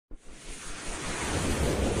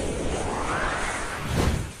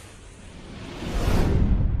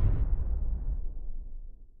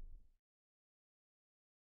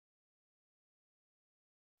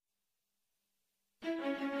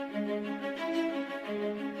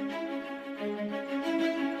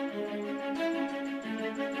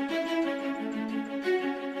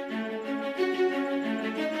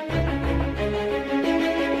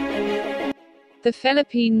The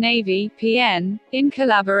Philippine Navy, PN, in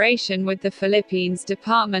collaboration with the Philippines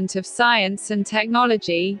Department of Science and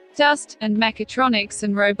Technology, DOST, and Mechatronics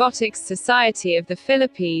and Robotics Society of the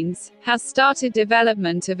Philippines, has started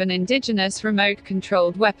development of an indigenous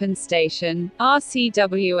remote-controlled weapon station,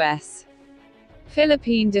 RCWS.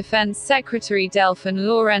 Philippine Defense Secretary Delfin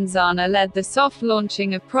Lorenzana led the soft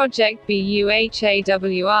launching of Project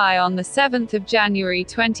BUHAWI on 7 January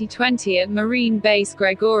 2020 at Marine Base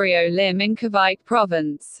Gregorio in Cavite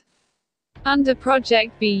Province. Under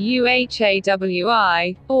Project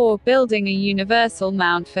BUHAWI, or Building a Universal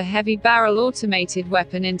Mount for Heavy Barrel Automated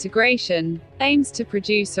Weapon Integration, aims to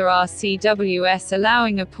produce a RCWS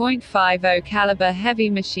allowing a .50 caliber heavy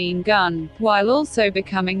machine gun, while also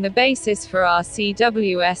becoming the basis for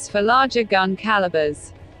RCWS for larger gun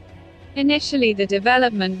calibers. Initially, the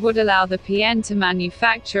development would allow the PN to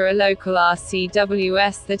manufacture a local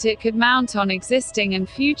RCWS that it could mount on existing and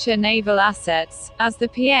future naval assets, as the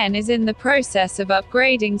PN is in the process of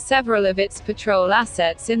upgrading several of its patrol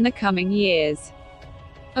assets in the coming years.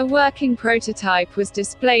 A working prototype was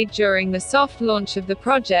displayed during the soft launch of the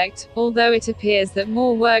project, although it appears that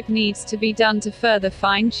more work needs to be done to further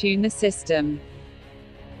fine-tune the system.